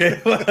ways.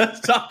 Okay, let's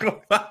talk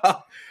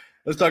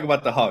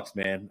about the Hawks,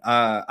 man.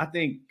 I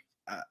think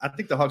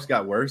the Hawks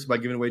got worse by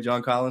giving away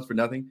John Collins for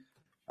nothing.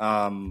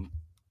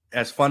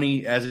 As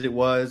funny as it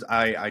was,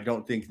 I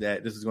don't think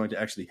that this is going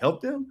to actually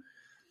help them.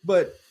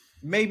 But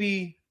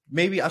maybe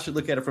I should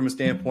look at it from a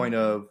standpoint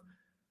of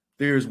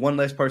there's one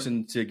less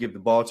person to give the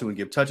ball to and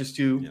give touches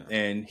to,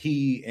 and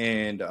he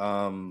and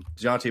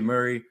DeJounte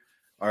Murray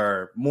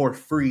are more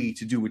free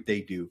to do what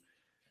they do.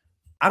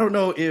 I don't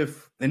know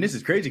if, and this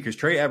is crazy because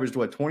Trey averaged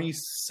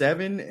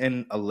 27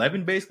 and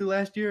 11 basically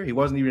last year. He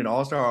wasn't even an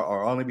All-Star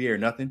or All-NBA or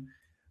nothing.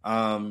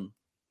 I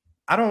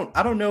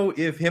don't know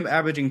if him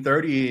averaging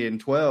 30 and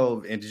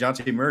 12 and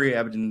DeJounte Murray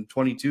averaging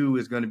 22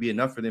 is going to be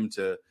enough for them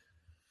to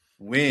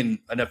win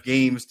enough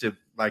games to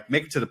like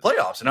make it to the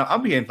playoffs. And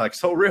I'm being like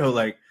so real.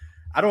 Like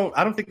I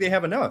don't think they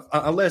have enough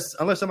unless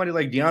somebody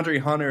like DeAndre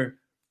Hunter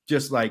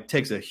just like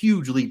takes a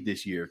huge leap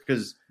this year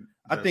because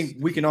I think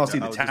we can all see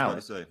the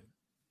talent.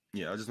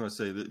 I just want to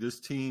say that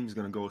this team is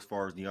going to go as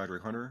far as DeAndre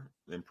Hunter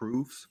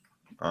improves.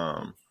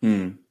 I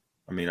mean,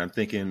 I'm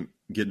thinking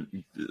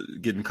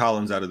getting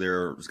Collins out of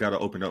there has got to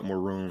open up more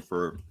room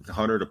for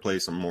Hunter to play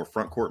some more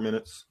front court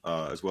minutes,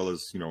 as well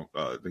as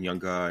the young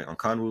guy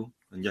Onkanwu.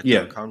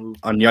 Onyeka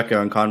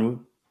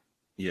Onkanwu.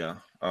 Yeah.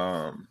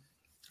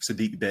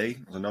 Sadiq Bey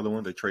was another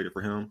one. They traded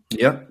for him.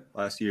 Yeah.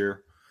 Last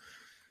year.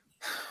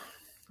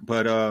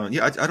 But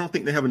I don't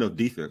think they have enough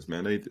defense,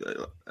 man.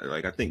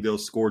 I think they'll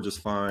score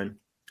just fine.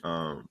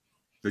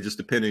 They're just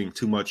depending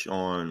too much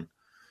on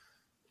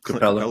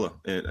Capella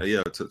and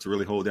to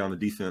really hold down the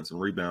defense and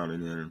rebound.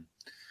 And then,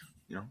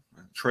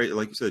 Trey,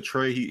 like you said,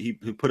 Trey, he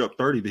put up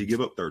 30, but he give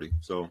up 30.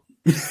 So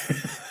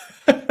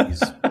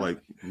he's like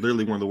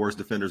literally one of the worst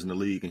defenders in the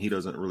league, and he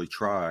doesn't really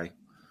try.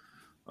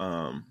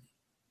 And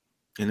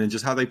then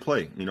just how they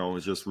play,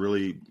 it's just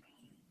really,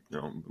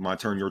 my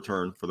turn, your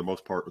turn for the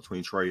most part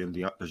between Trey and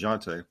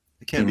DeJounte.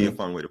 It can be a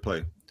fun way to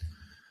play.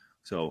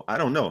 So I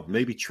don't know.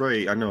 Maybe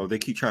Trey. I know they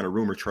keep trying to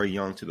rumor Trae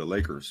Young to the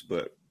Lakers,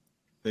 but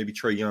maybe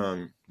Trae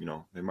Young.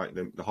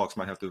 The Hawks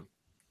might have to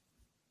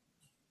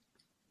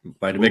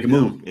make a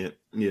move. And,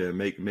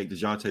 make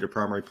DeJounte the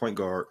primary point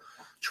guard.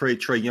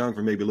 Trade Trae Young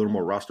for maybe a little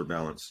more roster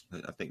balance.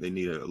 I think they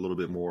need a little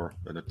bit more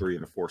than a 3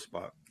 and a 4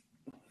 spot.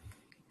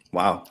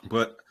 Wow.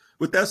 But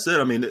with that said,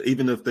 I mean,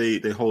 even if they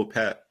hold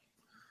pat,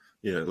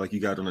 like you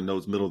got on the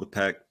notes, middle of the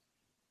pack,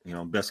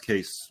 best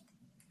case.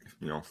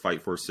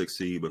 Fight for a 6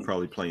 seed, but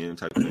probably play-in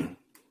type of thing.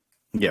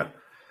 Yeah,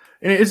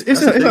 and it's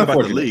about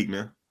the league,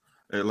 man.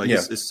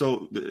 It's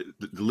so the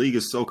league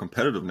is so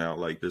competitive now.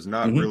 Like, there's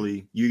not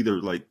really you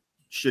either like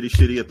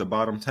shitty at the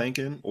bottom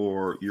tanking,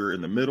 or you're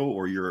in the middle,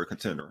 or you're a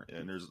contender,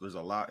 and there's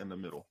a lot in the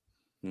middle.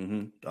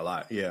 A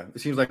lot, yeah.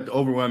 It seems like the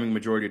overwhelming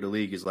majority of the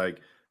league is like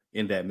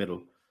in that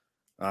middle.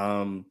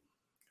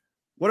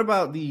 What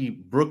about the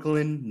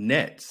Brooklyn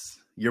Nets?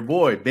 Your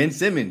boy Ben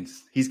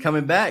Simmons, he's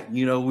coming back.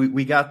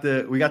 We got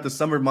the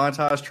summer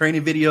montage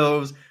training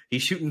videos.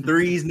 He's shooting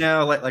threes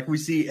now, like we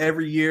see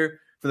every year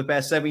for the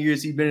past 7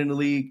 years he's been in the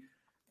league.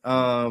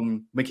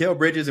 Mikal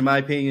Bridges, in my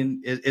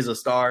opinion, is a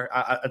star.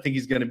 I think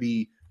he's going to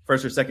be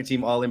first or second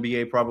team All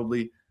NBA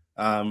probably.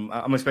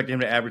 I'm expecting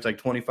him to average like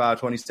 25,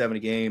 27 a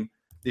game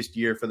this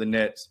year for the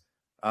Nets.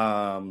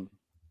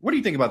 What do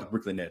you think about the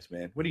Brooklyn Nets,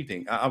 man? What do you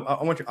think?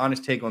 I want your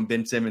honest take on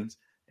Ben Simmons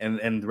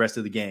and the rest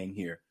of the gang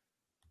here.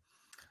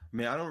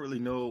 Man, I don't really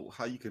know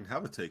how you can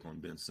have a take on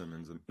Ben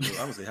Simmons.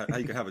 I would say how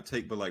you can have a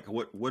take, but like,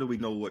 what do we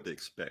know what to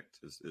expect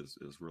is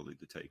really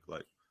the take.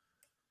 Like,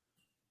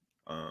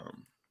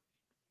 I'm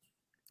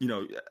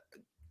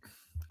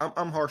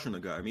harsh on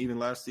the guy. I mean, even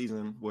last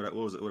season, what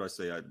was it? What I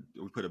say?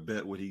 We put a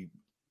bet. Would he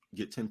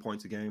get 10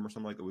 points a game or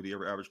something like that? Would he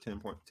ever average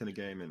 10 a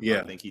game? And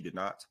Yeah. I think he did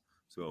not.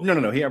 So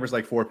No. He averaged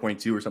like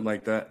 4.2 or something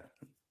like that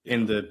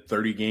in the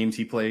 30 games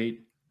he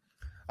played.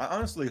 I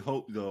honestly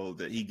hope though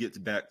that he gets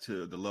back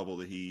to the level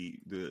that he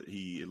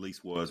at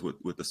least was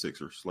with the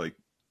Sixers. Like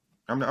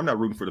I'm not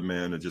rooting for the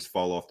man to just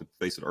fall off the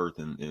face of the earth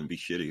and be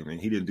shitty. I mean,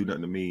 he didn't do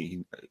nothing to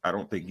me. I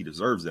don't think he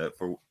deserves that.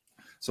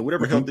 So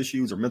whatever health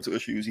issues or mental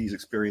issues he's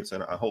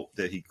experiencing, I hope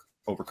that he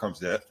overcomes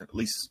that and at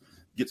least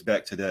gets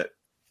back to that,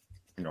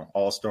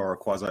 all-star,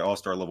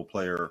 quasi-all-star level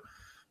player,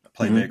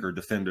 playmaker,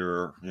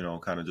 defender,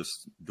 kind of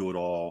just do it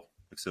all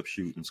except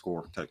shoot and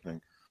score type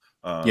thing.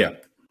 But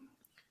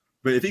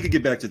if he could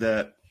get back to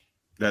that,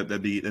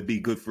 that'd be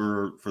good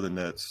for the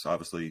Nets.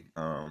 Obviously,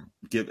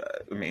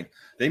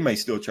 they may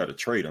still try to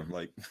trade him.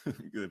 Like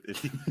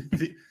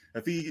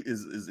if he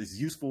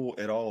is useful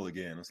at all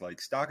again, it's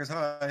like stock is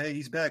high. Hey,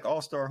 he's back,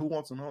 all-star. Who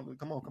wants him?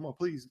 Come on,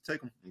 please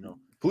take him.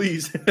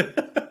 Please.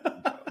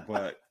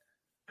 But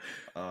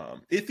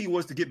if he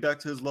was to get back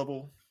to his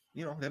level,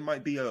 that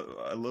might be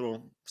a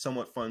little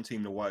somewhat fun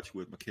team to watch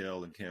with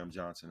Mikal and Cam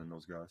Johnson and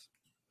those guys.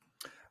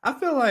 I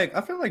feel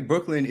like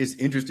Brooklyn is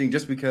interesting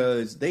just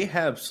because they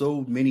have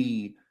so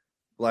many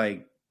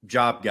like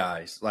job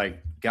guys,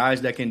 like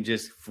guys that can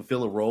just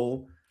fulfill a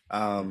role.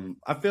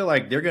 I feel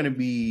like they're gonna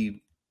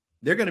be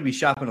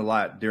shopping a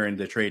lot during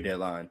the trade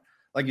deadline.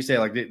 Like you said,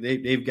 like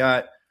they've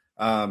got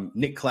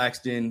Nick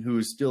Claxton,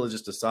 who's still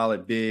just a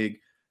solid big.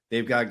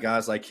 They've got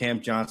guys like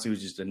Cam Johnson,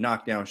 who's just a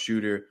knockdown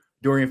shooter.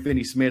 Dorian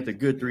Finney-Smith, a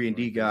good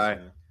 3-and-D guy.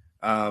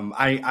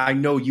 I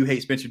know you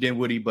hate Spencer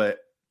Dinwiddie, but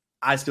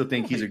I still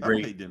think he's a great.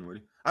 I don't hate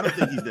Dinwiddie. I don't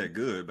think he's that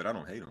good, but I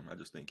don't hate him. I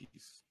just think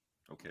he's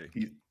okay.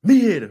 He's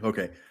mid.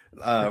 Okay.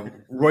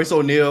 Royce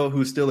O'Neal,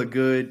 who's still a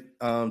good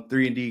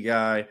 3-and-D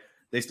guy.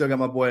 They still got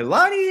my boy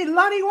Lonnie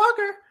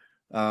Walker.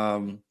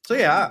 So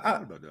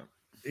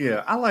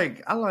yeah, I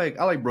like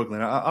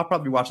Brooklyn. I'll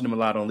probably be watching them a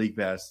lot on League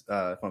Pass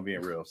if I'm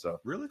being real.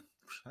 So really,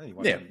 I ain't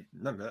watching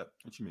none of that.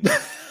 What you mean?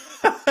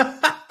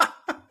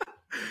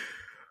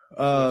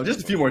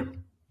 Just a few more,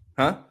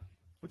 huh?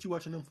 What you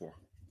watching them for?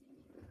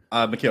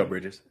 Mikal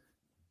Bridges.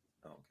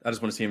 I just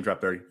want to see him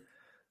drop 30.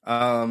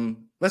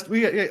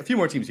 We got a few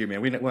more teams here, man.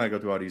 We want to go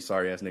through all these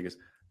sorry ass niggas.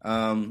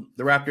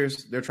 The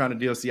Raptors, they're trying to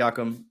deal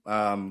Siakam.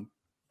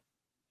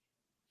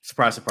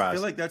 Surprise. I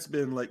feel like that's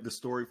been like the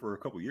story for a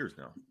couple years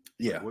now.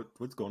 Yeah. Like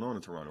what's going on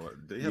in Toronto?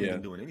 They haven't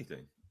been doing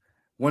anything.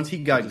 Once he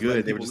got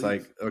good, they were just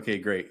like, okay,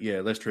 great.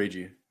 Yeah, let's trade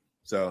you.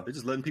 So they're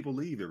just letting people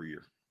leave every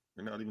year.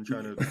 They're not even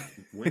trying to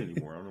win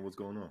anymore. I don't know what's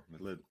going on. They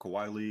let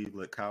Kawhi leave,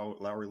 let Kyle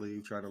Lowry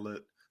leave, trying to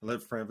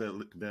let Fran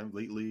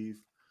VanVleet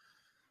leave.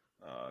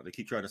 They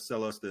keep trying to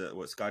sell us that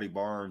Scotty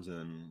Barnes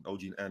and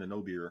OG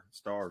Anunoby are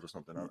stars or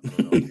something. I don't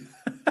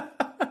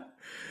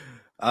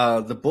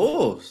know. The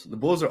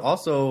Bulls are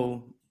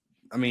also.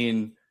 I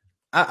mean,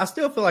 I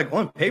still feel like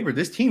on paper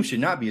this team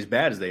should not be as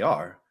bad as they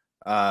are.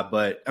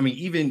 But I mean,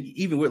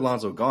 even with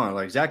Lonzo gone,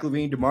 like Zach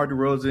LaVine, DeMar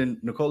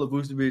DeRozan, Nikola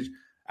Vucevic,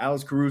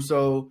 Alex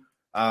Caruso,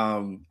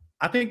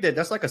 I think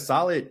that's like a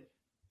solid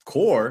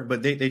core.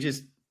 But they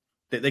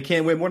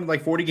can't win more than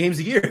like 40 games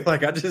a year.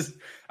 Like I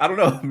don't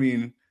know. I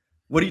mean.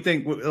 What do you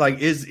think? Like,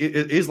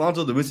 is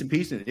Lonzo the missing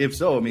piece? And if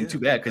so, I mean, too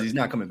bad because he's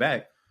not coming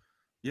back.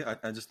 Yeah,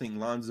 I just think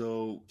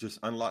Lonzo just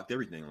unlocked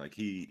everything. Like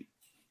he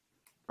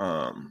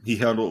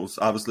handled.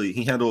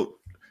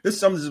 There's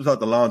something about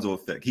the Lonzo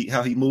effect.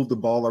 How he moved the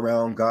ball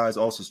around. Guys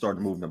also started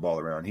moving the ball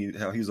around.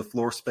 How he was a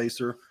floor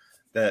spacer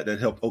that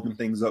helped open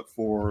things up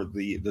for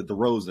the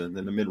DeRozan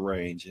in the mid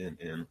range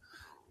and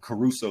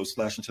Caruso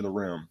slashing to the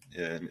rim,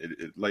 and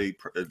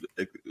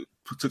it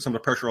took some of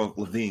the pressure off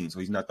LaVine, so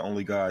he's not the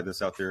only guy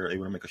that's out there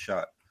able to make a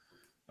shot.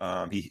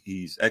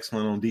 He's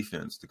excellent on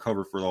defense to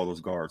cover for all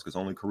those guards because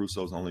only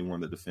Caruso is the only one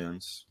that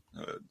defends.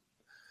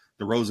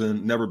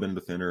 DeRozan never been a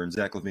defender, and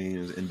Zach LaVine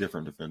is an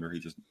indifferent defender. He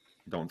just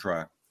don't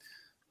try.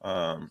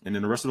 And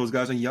then the rest of those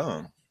guys are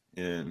young,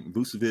 and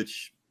Vucevic,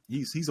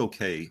 he's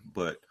okay,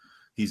 but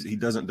he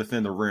doesn't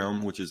defend the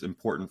rim, which is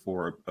important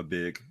for a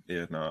big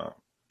and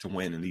to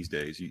win in these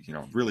days. You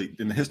really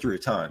in the history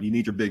of time, you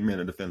need your big men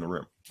to defend the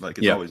rim. Like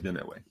it's always been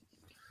that way.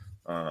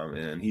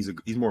 And he's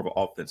more of an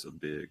offensive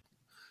big.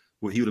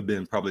 Well, he would have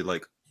been probably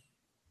like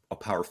a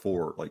power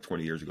forward like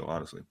 20 years ago,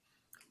 honestly.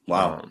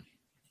 Wow.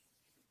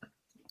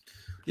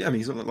 Yeah, I mean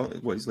he's like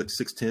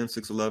 6'10",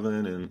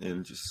 6'11",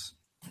 and just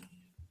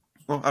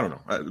I don't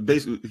know.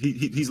 Basically,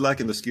 he's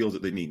lacking the skills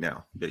that they need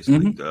now,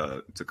 basically,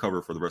 to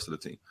cover for the rest of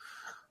the team.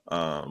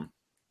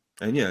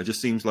 And yeah, it just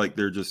seems like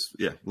they're just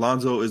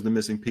Lonzo is the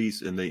missing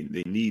piece, and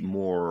they need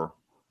more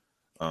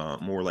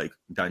like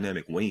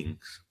dynamic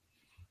wings.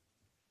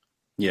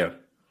 Yeah,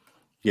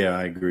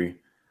 I agree.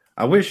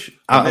 I wish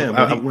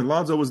when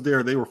Lonzo was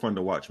there, they were fun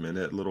to watch, man.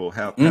 That little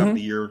half the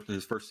year,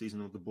 his first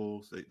season with the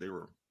Bulls, they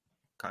were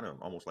kind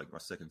of almost like my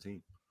second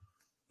team.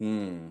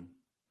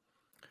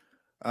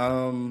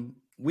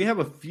 We have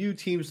a few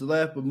teams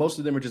left, but most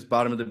of them are just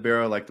bottom of the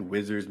barrel, like the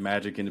Wizards,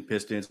 Magic, and the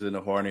Pistons, and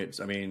the Hornets.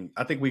 I mean,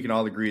 I think we can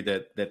all agree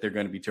that they're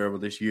going to be terrible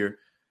this year.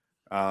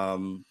 I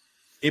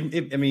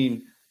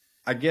mean,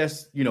 I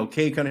guess,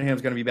 Cade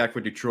Cunningham's going to be back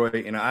for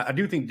Detroit. And I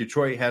do think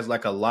Detroit has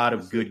like a lot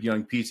of good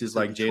young pieces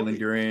like Jalen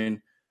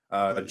Duren,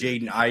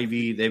 Jaden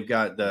Ivey. They've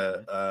got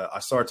the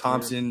Asar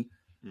Thompson.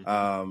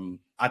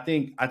 I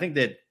think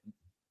that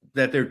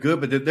they're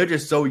good, but they're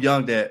just so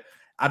young that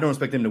I don't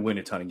expect them to win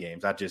a ton of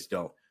games. I just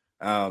don't.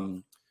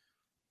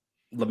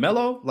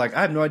 LaMelo, like, I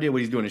have no idea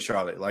what he's doing in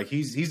Charlotte. Like,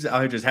 he's out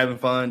here just having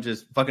fun,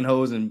 just fucking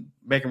hoes and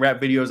making rap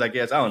videos, I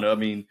guess. I don't know. I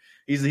mean,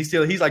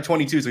 he's like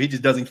 22, so he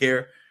just doesn't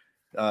care.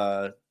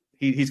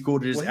 He's cool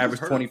to just average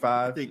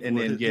 25 and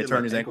then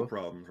turn his ankle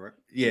problems, right?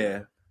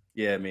 Yeah.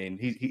 I mean,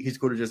 he's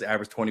cool to just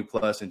average 20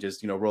 plus and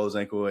just roll his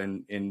ankle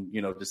in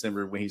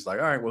December when he's like,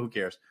 all right, well, who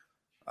cares?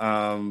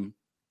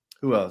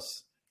 Who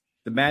else?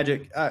 The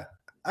Magic.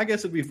 I guess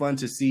it'd be fun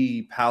to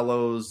see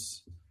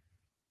Paolo's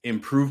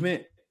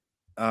improvement.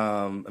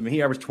 I mean,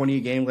 he averaged 20 a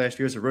game last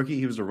year as a rookie.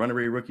 He was a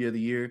runaway rookie of the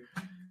year,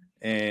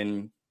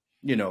 and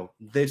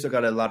they've still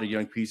got a lot of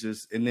young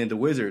pieces. And then the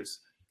Wizards.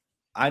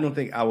 I don't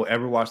think I will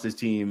ever watch this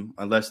team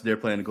unless they're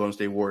playing the Golden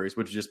State Warriors,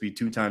 which would just be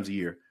 2 times a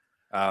year.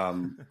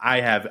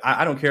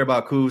 I don't care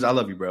about Kuz. I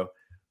love you, bro.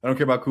 I don't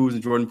care about Kuz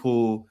and Jordan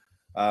Poole.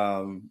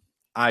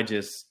 I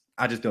just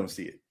don't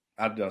see it.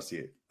 I don't see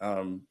it.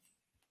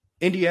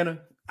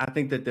 Indiana, I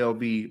think that they'll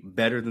be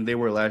better than they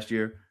were last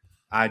year.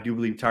 I do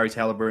believe Tyrese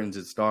Halliburton's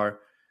a star.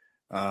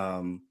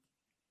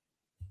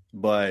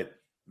 But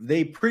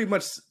they pretty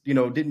much,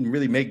 didn't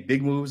really make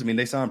big moves. I mean,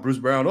 they signed Bruce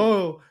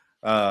Brown.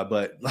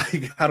 But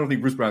like, I don't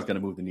think Bruce Brown's going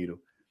to move the needle.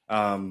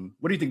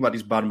 What do you think about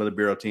these bottom of the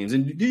barrel teams?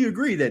 And do you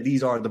agree that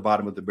these are the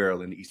bottom of the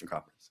barrel in the Eastern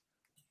Conference?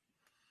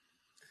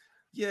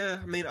 Yeah,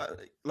 I mean,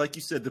 like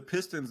you said, the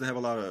Pistons, they have a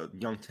lot of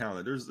young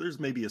talent. There's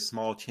maybe a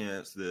small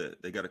chance that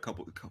they got a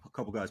couple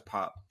guys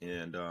pop,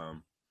 and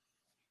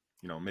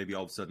maybe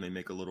all of a sudden they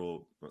make a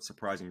little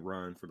surprising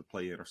run for the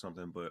play-in or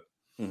something. But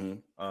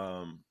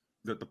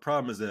the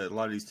problem is that a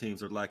lot of these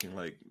teams are lacking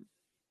like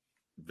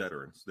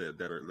veterans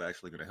that are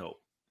actually going to help.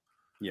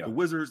 Yeah. The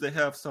Wizards, they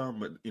have some,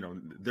 but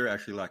they're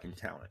actually lacking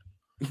talent.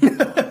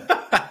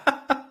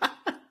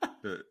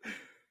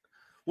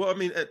 Well,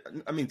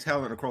 I mean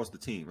talent across the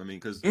team. I mean,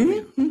 because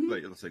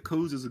like, let's say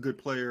Kuz is a good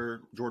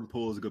player, Jordan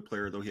Poole is a good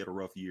player, though he had a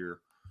rough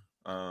year.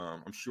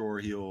 I'm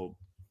sure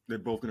they're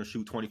both going to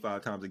shoot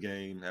 25 times a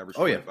game, average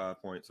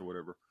 25 points or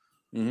whatever.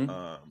 And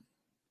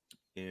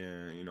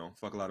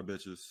fuck a lot of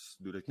bitches,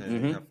 do their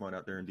thing, have fun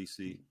out there in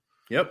DC.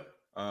 Yep.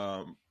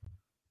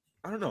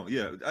 I don't know.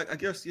 Yeah, I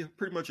guess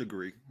pretty much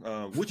agree.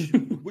 Which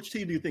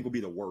team do you think will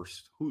be the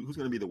worst? Who's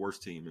going to be the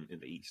worst team in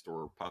the East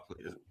or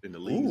possibly in the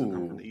leagues that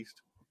come from the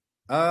East?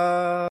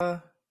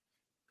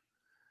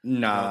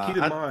 Nah. Keep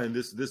in mind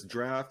this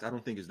draft. I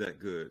don't think is that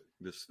good.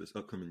 This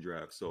upcoming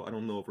draft. So I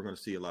don't know if we're going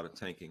to see a lot of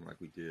tanking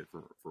like we did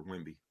for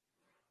Wemby.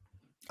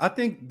 I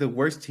think the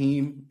worst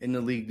team in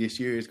the league this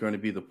year is going to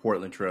be the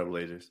Portland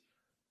Trailblazers.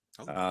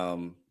 Okay.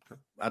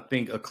 I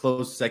think a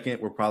close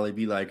second will probably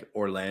be like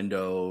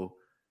Orlando.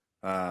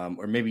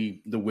 Or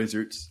maybe the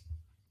Wizards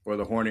or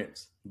the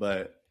Hornets,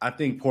 but I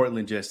think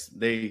Portland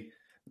they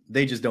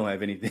just don't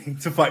have anything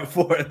to fight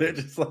for. They're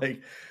just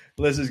like,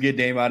 let's just get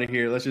Dame out of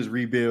here. Let's just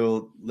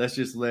rebuild. Let's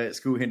just let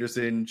Scoot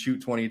Henderson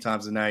shoot 20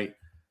 times a night.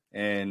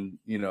 And,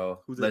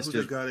 who's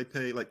that guy they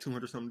paid like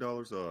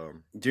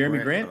 $200-something? Jeremy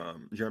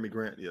Grant? Jeremy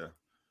Grant, yeah.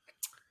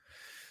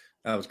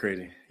 That was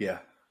crazy. Yeah.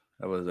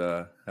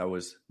 That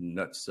was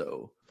nuts.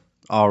 So.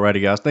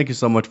 Alrighty, guys. Thank you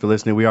so much for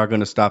listening. We are going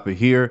to stop it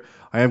here.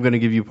 I am going to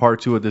give you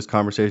part 2 of this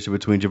conversation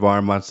between Javar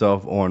and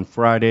myself on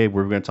Friday.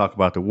 We're going to talk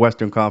about the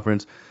Western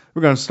Conference.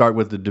 We're going to start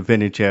with the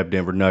defending champ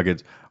Denver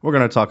Nuggets. We're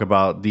going to talk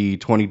about the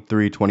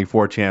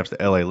 23-24 champs, the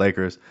LA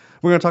Lakers.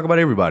 We're going to talk about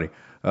everybody.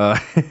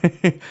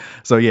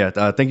 So yeah,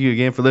 thank you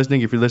again for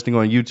listening. If you're listening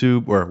on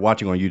YouTube or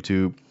watching on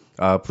YouTube,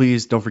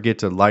 please don't forget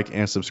to like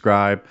and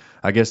subscribe.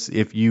 I guess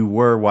if you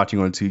were watching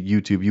on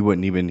YouTube, you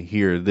wouldn't even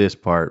hear this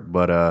part,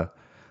 but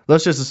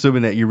let's just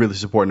assume that you're really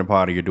supporting the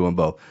pod or you're doing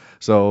both.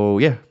 So,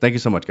 yeah, thank you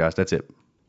so much, guys. That's it.